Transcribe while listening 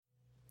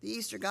The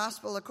Easter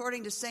Gospel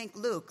according to St.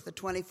 Luke, the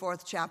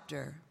 24th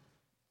chapter.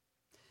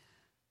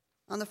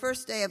 On the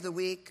first day of the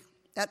week,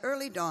 at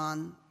early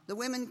dawn, the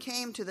women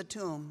came to the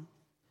tomb,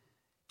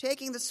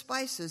 taking the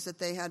spices that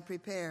they had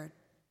prepared.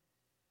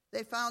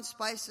 They found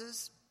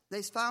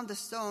the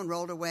stone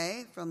rolled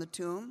away from the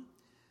tomb,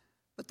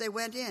 but they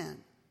went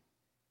in,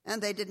 and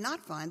they did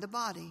not find the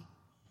body.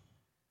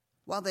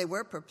 While they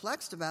were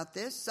perplexed about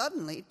this,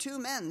 suddenly 2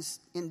 men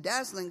in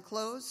dazzling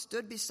clothes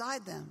stood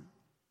beside them.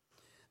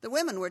 The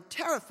women were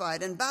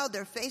terrified and bowed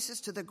their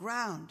faces to the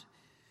ground.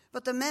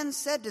 But the men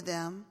said to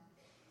them,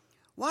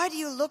 "Why do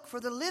you look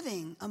for the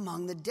living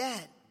among the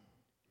dead?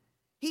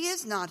 He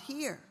is not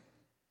here,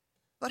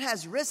 but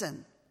has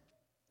risen.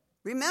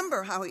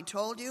 Remember how he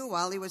told you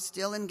while he was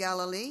still in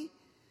Galilee,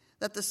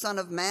 that the Son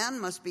of Man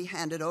must be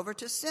handed over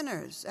to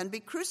sinners and be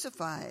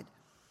crucified,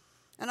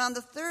 and on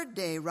the 3rd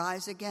day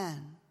rise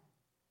again."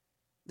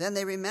 Then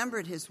they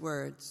remembered his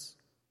words.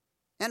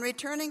 And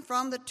returning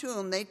from the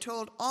tomb, they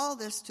told all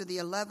this to the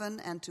 11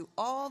 and to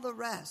all the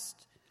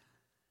rest.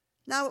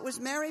 Now it was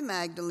Mary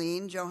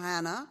Magdalene,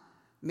 Johanna,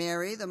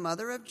 Mary, the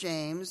mother of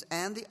James,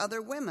 and the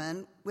other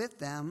women with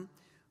them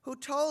who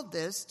told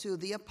this to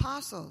the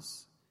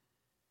apostles.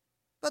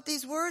 But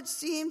these words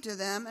seemed to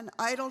them an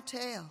idle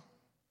tale,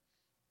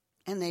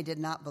 and they did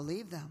not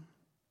believe them.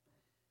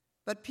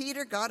 But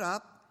Peter got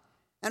up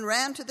and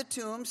ran to the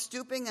tomb,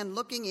 stooping and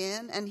looking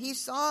in, and he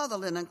saw the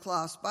linen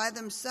cloths by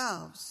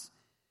themselves.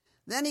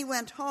 Then he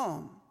went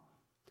home,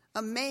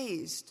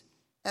 amazed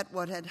at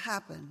what had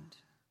happened.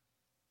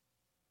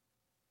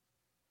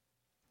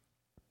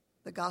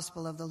 The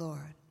Gospel of the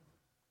Lord.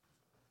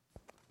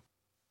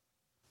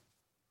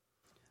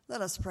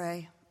 Let us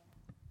pray.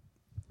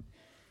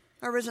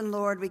 Our risen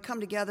Lord, we come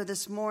together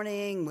this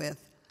morning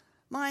with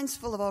minds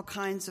full of all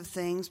kinds of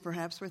things.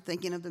 Perhaps we're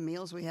thinking of the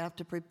meals we have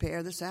to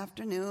prepare this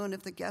afternoon.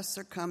 If the guests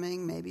are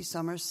coming, maybe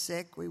some are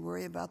sick. We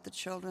worry about the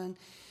children.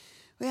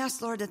 We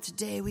ask, Lord, that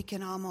today we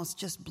can almost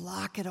just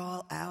block it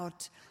all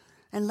out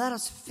and let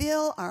us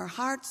fill our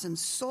hearts and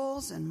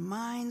souls and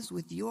minds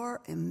with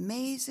your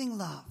amazing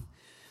love,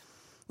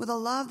 with a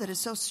love that is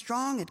so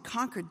strong it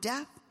conquered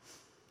death,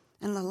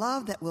 and a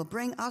love that will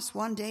bring us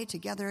one day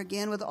together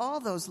again with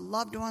all those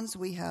loved ones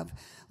we have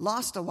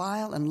lost a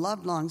while and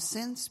loved long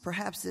since.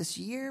 Perhaps this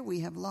year we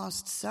have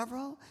lost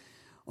several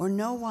or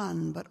no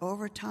one, but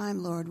over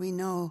time, Lord, we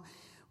know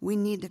we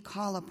need to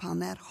call upon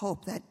that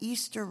hope, that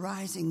Easter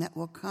rising that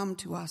will come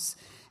to us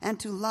and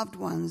to loved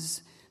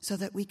ones so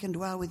that we can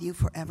dwell with you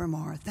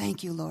forevermore.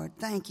 Thank you, Lord.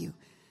 Thank you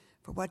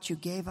for what you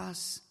gave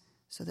us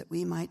so that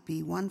we might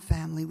be one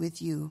family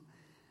with you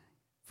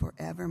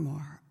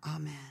forevermore.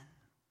 Amen.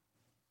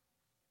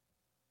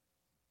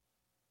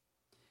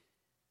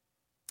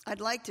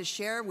 I'd like to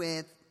share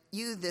with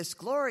you this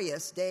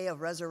glorious day of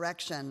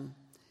resurrection,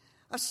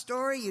 a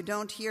story you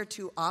don't hear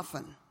too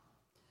often.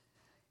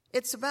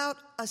 It's about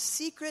a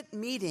secret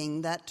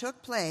meeting that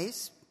took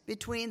place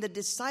between the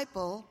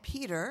disciple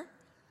Peter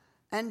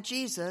and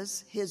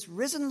Jesus, his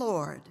risen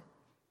Lord.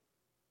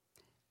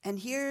 And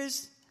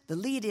here's the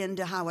lead-in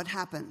to how it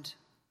happened.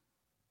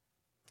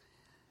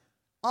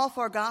 All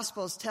 4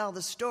 Gospels tell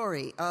the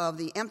story of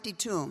the empty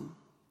tomb.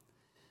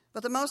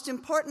 But the most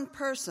important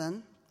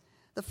person,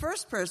 the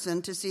first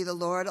person to see the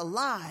Lord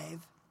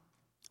alive,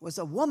 was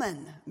a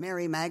woman,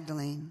 Mary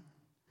Magdalene.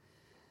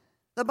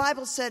 The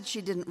Bible said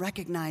she didn't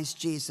recognize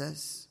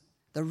Jesus,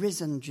 the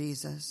risen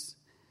Jesus.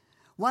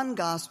 One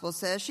gospel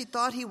says she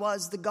thought he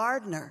was the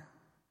gardener.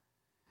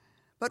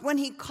 But when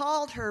he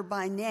called her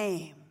by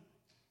name,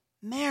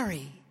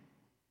 Mary,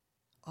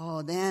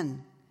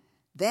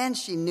 then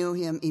she knew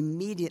him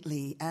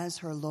immediately as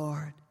her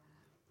Lord.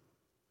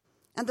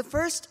 And the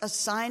first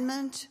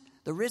assignment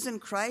the risen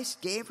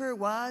Christ gave her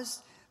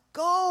was,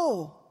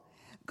 Go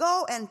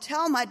and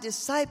tell my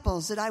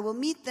disciples that I will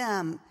meet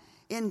them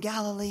in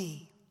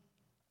Galilee.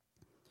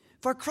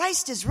 For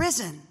Christ is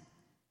risen.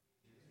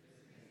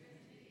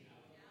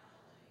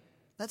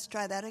 Let's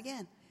try that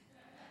again.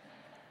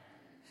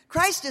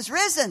 Christ is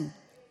risen.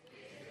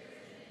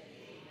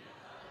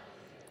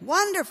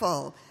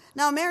 Wonderful.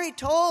 Now, Mary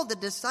told the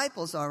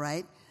disciples, all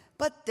right,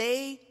 but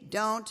they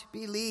don't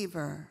believe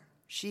her.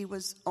 She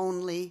was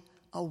only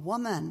a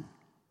woman.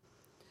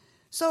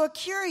 So a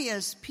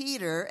curious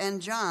Peter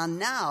and John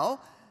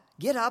now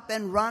get up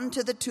and run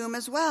to the tomb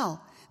as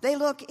well. They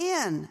look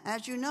in,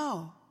 as you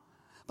know,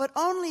 but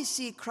only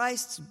see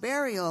Christ's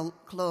burial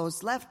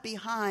clothes left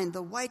behind,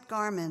 the white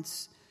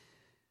garments.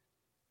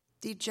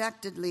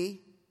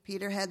 Dejectedly,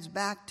 Peter heads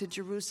back to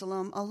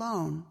Jerusalem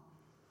alone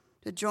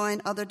to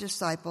join other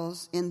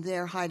disciples in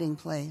their hiding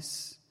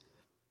place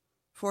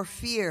for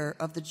fear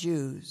of the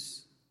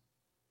Jews.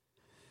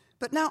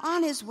 But now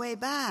on his way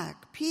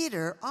back,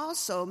 Peter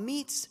also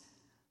meets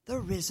the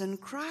risen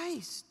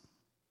Christ.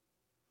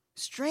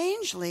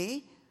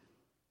 Strangely,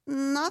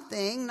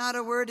 nothing, not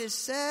a word is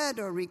said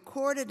or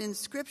recorded in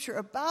Scripture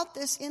about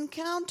this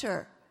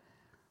encounter,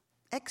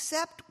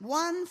 except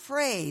one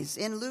phrase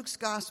in Luke's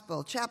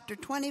Gospel, chapter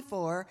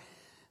 24,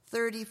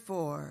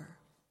 34.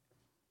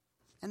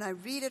 And I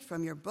read it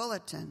from your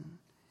bulletin.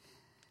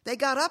 They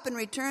got up and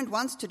returned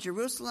once to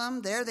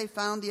Jerusalem. There they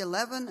found the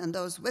 11 and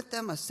those with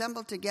them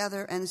assembled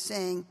together and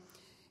saying,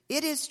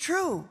 "It is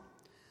true,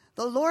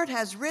 the Lord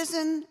has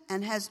risen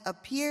and has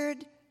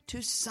appeared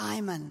to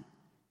Simon."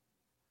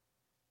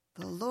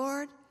 The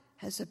Lord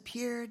has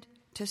appeared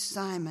to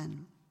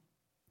Simon.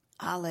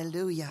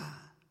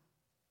 Alleluia.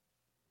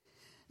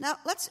 Now,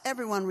 let's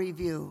everyone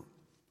review.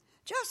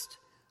 Just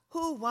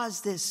who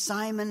was this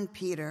Simon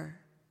Peter?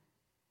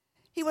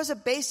 He was a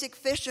basic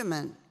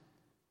fisherman.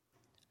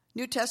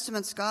 New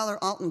Testament scholar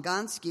Alton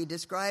Gonski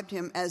described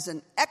him as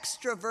an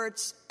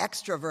extrovert's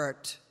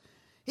extrovert.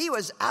 He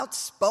was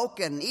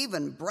outspoken,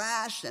 even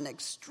brash, and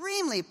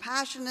extremely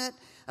passionate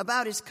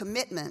about his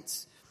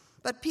commitments.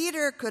 But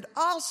Peter could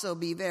also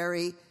be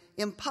very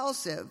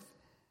impulsive,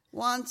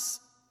 once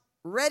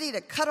ready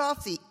to cut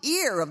off the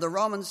ear of the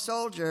Roman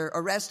soldier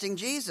arresting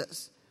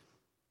Jesus.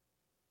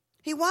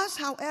 He was,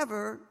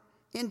 however,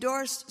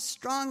 endorsed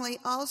strongly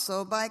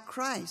also by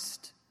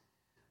Christ,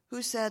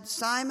 who said,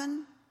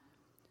 "Simon,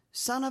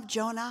 son of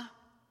Jonah,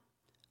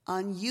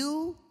 on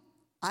you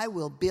I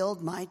will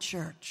build my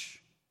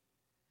church."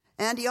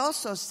 And he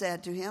also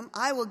said to him,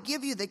 "I will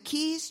give you the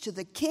keys to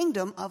the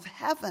kingdom of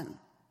heaven."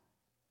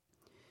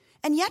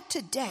 And yet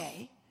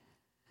today,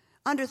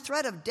 under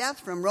threat of death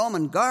from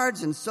Roman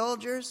guards and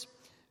soldiers,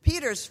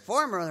 Peter's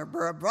former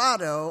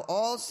bravado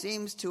all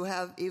seems to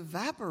have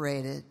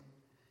evaporated.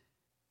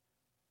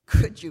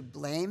 Could you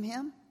blame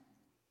him?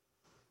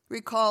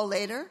 Recall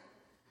later,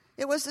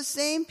 it was the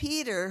same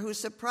Peter who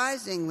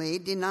surprisingly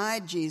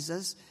denied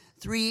Jesus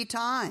 3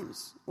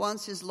 times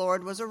once his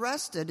Lord was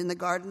arrested in the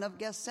Garden of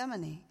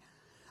Gethsemane.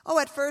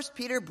 At first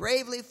Peter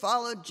bravely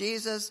followed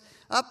Jesus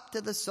up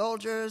to the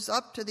soldiers,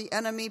 up to the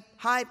enemy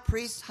high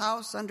priest's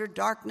house under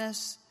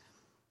darkness,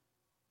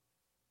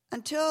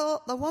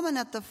 until the woman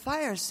at the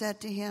fire said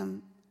to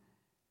him,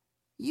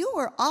 "You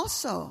were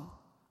also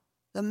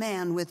the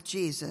man with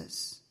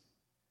Jesus."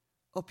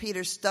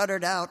 Peter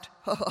stuttered out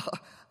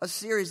a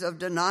series of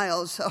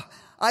denials.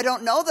 "I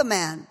don't know the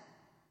man.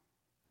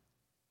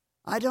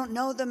 I don't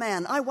know the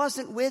man. I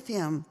wasn't with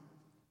him.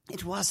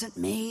 It wasn't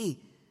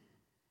me."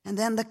 And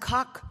then the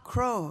cock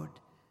crowed,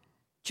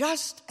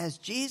 just as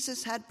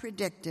Jesus had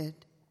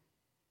predicted.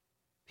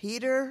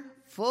 Peter,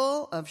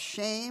 full of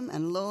shame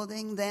and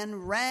loathing, then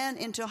ran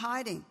into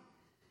hiding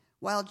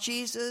while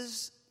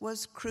Jesus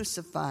was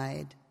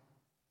crucified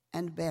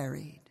and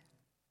buried.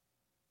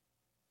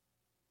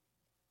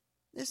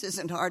 This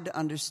isn't hard to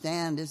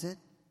understand, is it?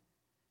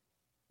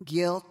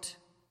 Guilt,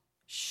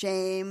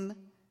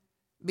 shame,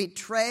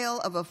 betrayal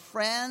of a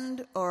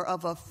friend or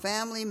of a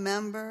family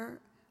member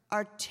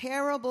are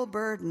terrible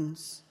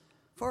burdens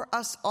for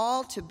us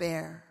all to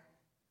bear.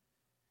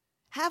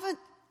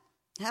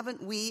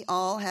 Haven't we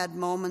all had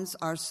moments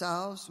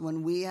ourselves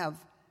when we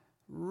have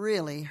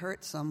really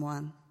hurt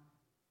someone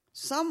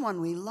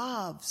we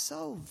love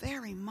so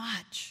very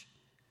much?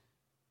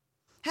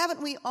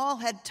 Haven't we all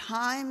had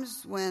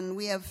times when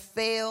we have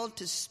failed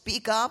to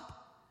speak up,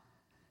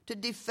 to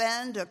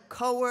defend a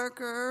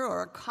coworker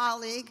or a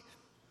colleague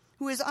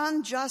who is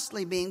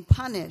unjustly being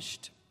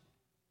punished?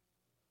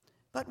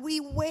 But we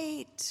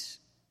wait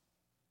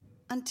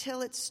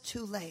until it's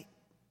too late.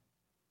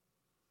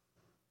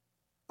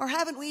 Or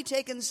haven't we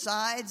taken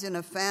sides in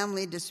a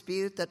family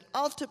dispute that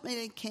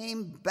ultimately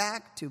came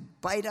back to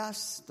bite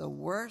us the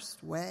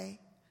worst way?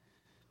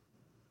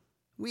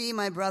 We,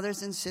 my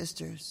brothers and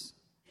sisters,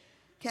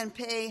 can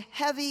pay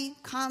heavy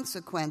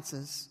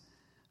consequences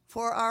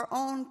for our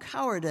own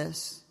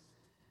cowardice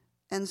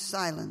and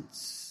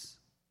silence.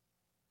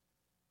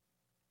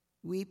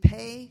 We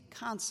pay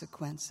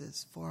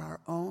consequences for our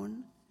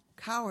own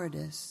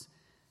cowardice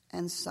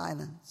and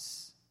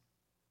silence.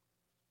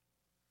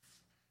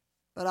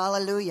 But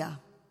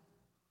hallelujah,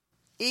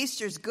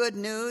 Easter's good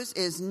news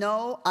is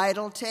no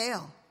idle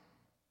tale.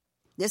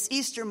 This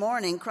Easter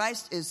morning,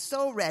 Christ is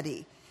so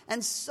ready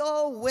and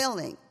so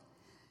willing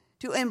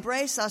to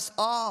embrace us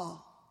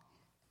all.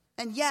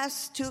 And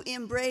yes, to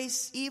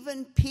embrace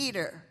even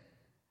Peter,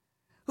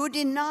 who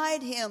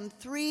denied him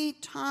 3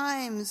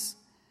 times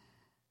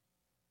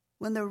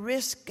when the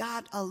risk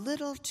got a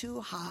little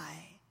too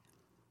high,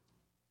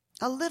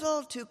 a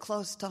little too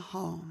close to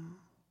home.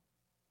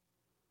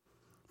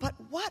 But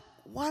what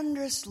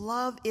wondrous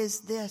love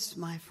is this,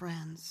 my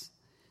friends,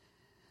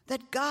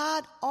 that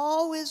God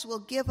always will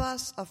give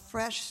us a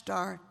fresh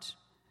start.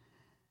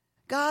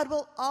 God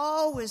will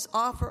always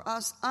offer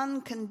us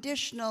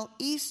unconditional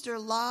Easter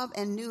love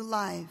and new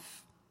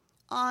life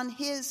on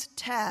his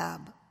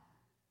tab,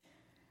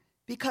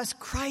 because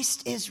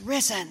Christ is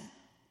risen.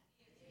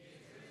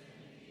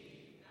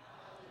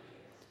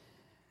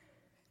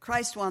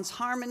 Christ wants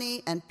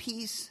harmony and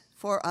peace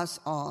for us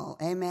all.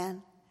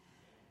 Amen?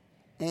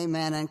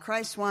 Amen. And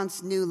Christ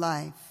wants new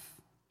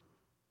life.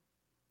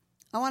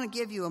 I want to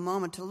give you a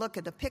moment to look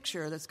at a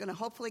picture that's going to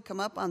hopefully come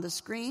up on the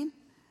screen.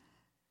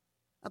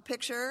 A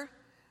picture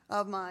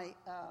of my,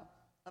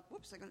 I'm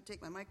going to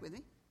take my mic with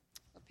me.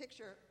 A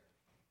picture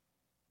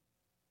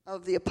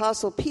of the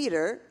Apostle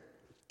Peter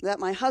that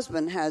my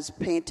husband has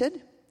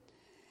painted.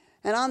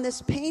 And on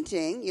this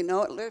painting,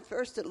 at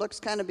first it looks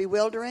kind of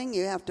bewildering.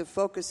 You have to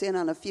focus in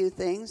on a few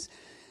things.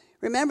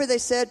 Remember, they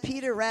said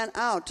Peter ran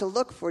out to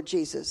look for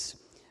Jesus.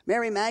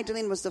 Mary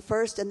Magdalene was the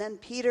first, and then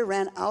Peter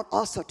ran out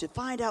also to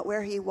find out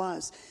where he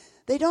was.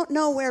 They don't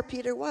know where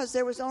Peter was.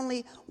 There was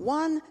only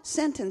one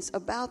sentence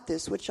about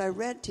this, which I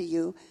read to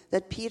you,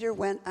 that Peter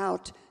went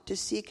out to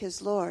seek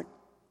his Lord.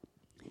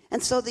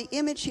 And so the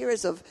image here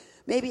is of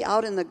maybe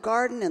out in the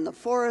garden, in the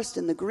forest,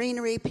 in the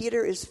greenery.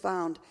 Peter is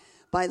found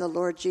by the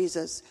Lord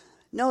Jesus.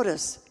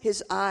 Notice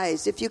his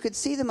eyes. If you could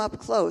see them up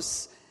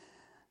close,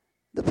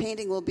 the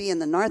painting will be in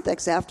the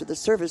narthex after the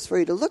service for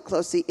you to look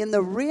closely. In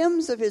the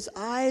rims of his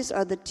eyes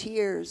are the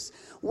tears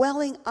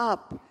welling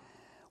up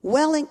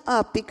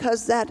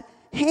because that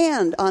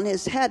hand on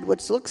his head,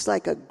 which looks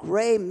like a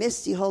gray,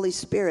 misty Holy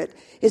Spirit,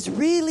 is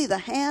really the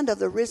hand of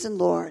the risen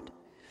Lord.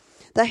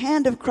 The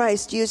hand of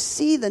Christ. You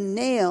see the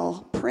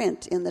nail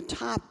print in the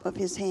top of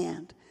his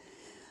hand.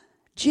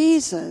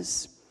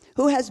 Jesus,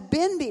 who has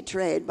been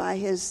betrayed by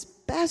his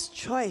best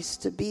choice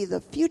to be the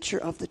future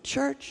of the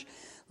church,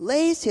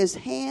 lays his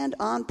hand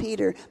on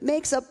Peter,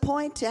 makes a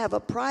point to have a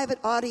private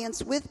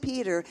audience with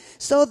Peter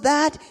so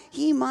that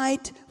he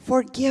might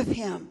forgive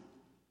him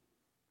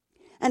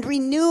and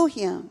renew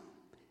him.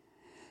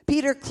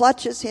 Peter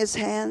clutches his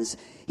hands.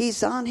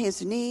 He's on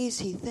his knees.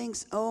 He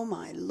thinks, oh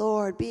my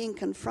Lord, being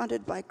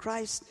confronted by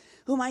Christ,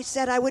 whom I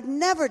said I would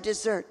never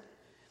desert.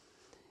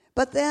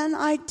 But then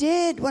I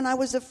did when I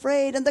was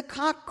afraid, and the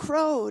cock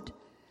crowed.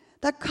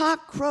 The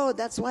cock crowed.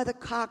 That's why the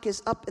cock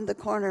is up in the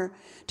corner,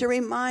 to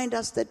remind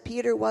us that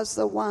Peter was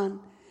the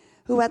one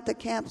who at the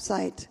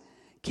campsite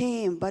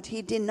came, but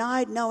he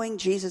denied knowing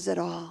Jesus at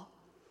all.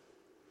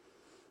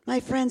 My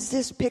friends,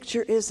 this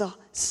picture is a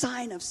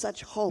sign of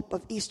such hope,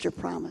 of Easter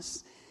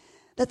promise,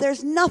 that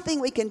there's nothing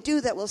we can do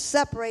that will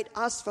separate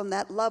us from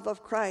that love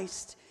of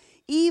Christ.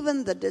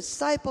 Even the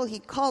disciple he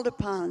called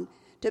upon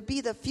to be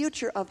the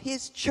future of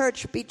his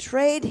church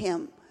betrayed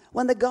him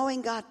when the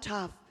going got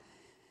tough.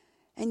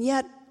 And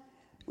yet,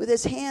 with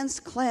his hands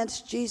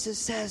clenched, Jesus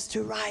says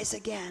to rise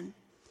again.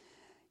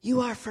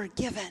 You are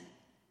forgiven,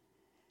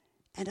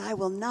 and I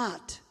will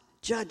not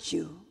judge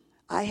you.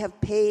 I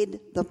have paid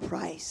the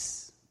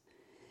price.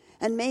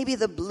 And maybe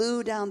the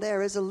blue down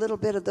there is a little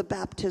bit of the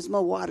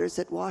baptismal waters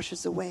that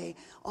washes away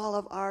all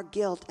of our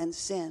guilt and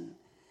sin,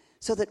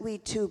 so that we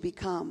too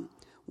become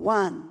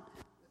one,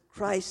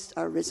 Christ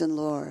our risen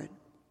Lord.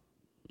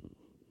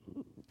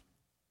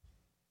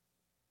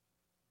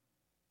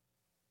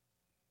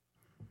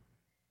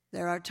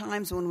 There are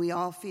times when we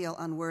all feel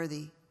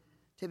unworthy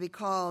to be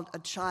called a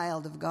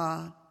child of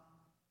God.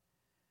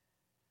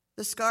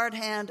 The scarred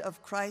hand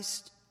of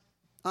Christ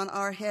on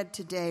our head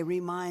today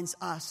reminds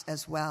us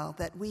as well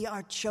that we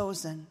are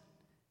chosen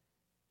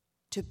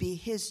to be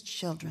his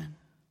children.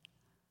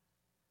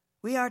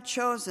 We are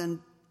chosen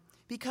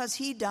because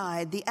he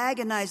died the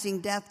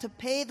agonizing death to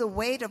pay the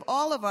weight of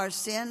all of our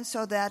sins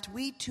so that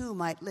we too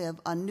might live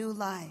a new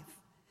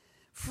life,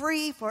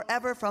 free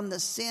forever from the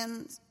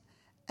sins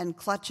and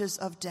clutches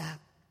of death.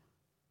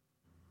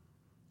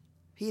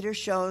 Peter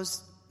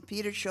shows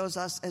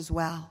us as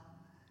well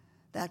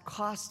that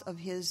cost of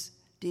his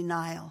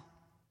denial.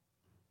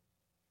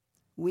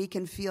 We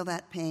can feel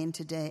that pain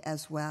today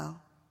as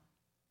well.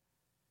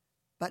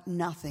 But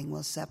nothing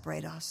will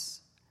separate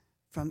us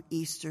from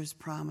Easter's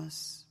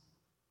promise.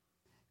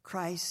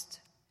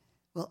 Christ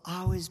will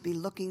always be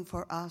looking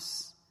for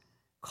us,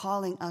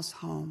 calling us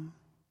home.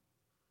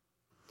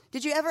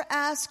 Did you ever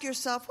ask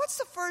yourself, what's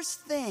the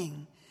first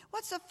thing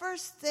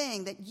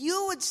that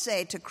you would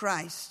say to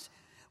Christ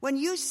when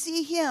you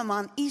see him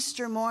on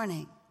Easter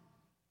morning?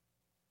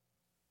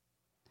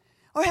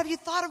 Or have you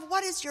thought of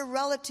what is your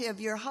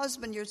relative, your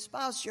husband, your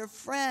spouse, your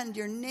friend,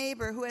 your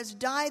neighbor who has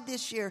died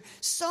this year?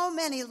 So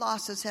many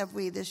losses have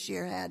we this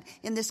year had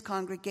in this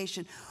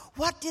congregation.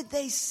 What did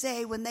they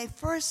say when they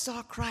first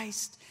saw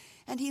Christ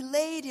and he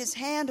laid his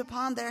hand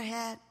upon their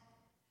head?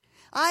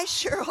 I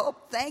sure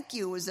hope thank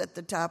you was at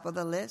the top of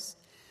the list.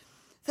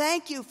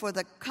 Thank you for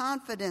the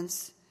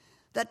confidence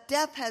that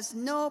death has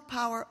no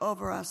power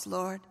over us,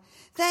 Lord.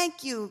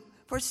 Thank you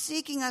for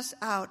seeking us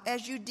out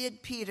as you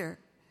did Peter,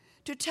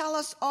 to tell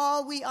us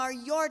all we are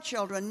your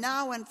children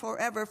now and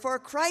forever, for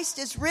Christ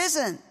is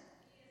risen.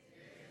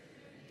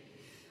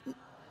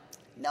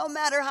 No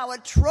matter how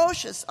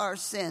atrocious our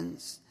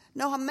sins,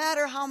 no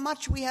matter how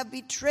much we have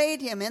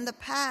betrayed him in the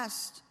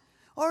past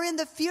or in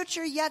the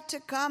future yet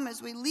to come,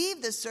 as we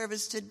leave this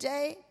service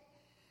today,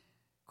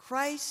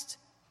 Christ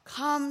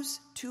comes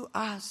to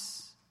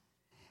us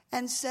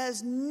and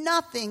says,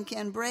 nothing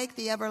can break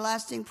the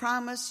everlasting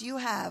promise you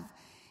have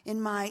in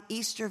my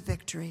Easter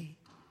victory.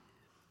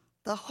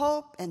 The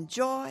hope and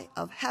joy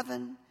of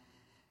heaven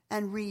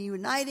and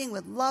reuniting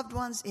with loved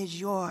ones is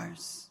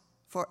yours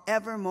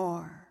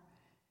forevermore.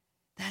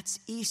 That's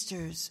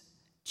Easter's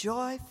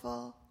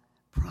joyful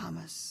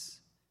promise.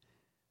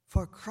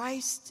 For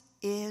Christ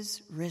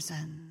is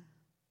risen.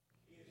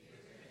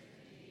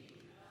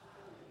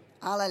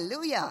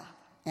 Hallelujah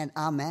and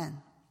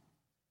amen.